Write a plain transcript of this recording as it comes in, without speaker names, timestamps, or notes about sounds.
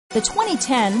The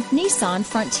 2010 Nissan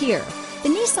Frontier. The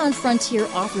Nissan Frontier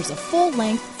offers a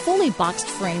full-length, fully boxed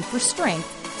frame for strength,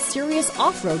 serious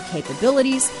off-road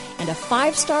capabilities, and a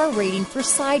 5-star rating for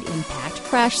side impact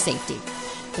crash safety.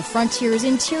 The Frontier's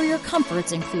interior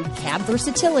comforts include cab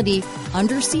versatility,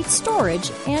 under-seat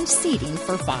storage, and seating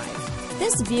for 5.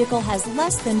 This vehicle has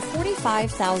less than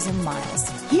 45,000 miles.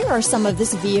 Here are some of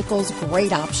this vehicle's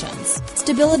great options: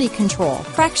 stability control,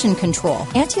 traction control,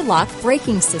 anti-lock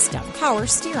braking system, power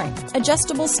steering,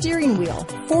 adjustable steering wheel,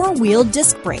 4-wheel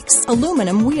disc brakes,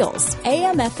 aluminum wheels,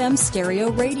 AM/FM stereo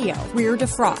radio, rear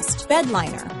defrost, bed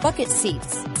liner, bucket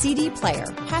seats, CD player,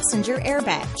 passenger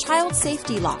airbag, child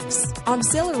safety locks,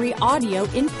 auxiliary audio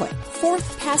input,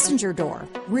 4th passenger door,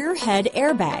 rear head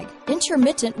airbag,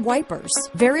 intermittent wipers,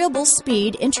 variable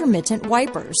speed intermittent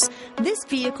wipers. This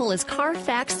vehicle is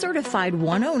Carfax certified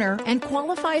one owner and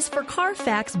qualifies for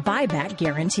Carfax buyback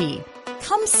guarantee.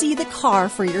 Come see the car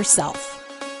for yourself.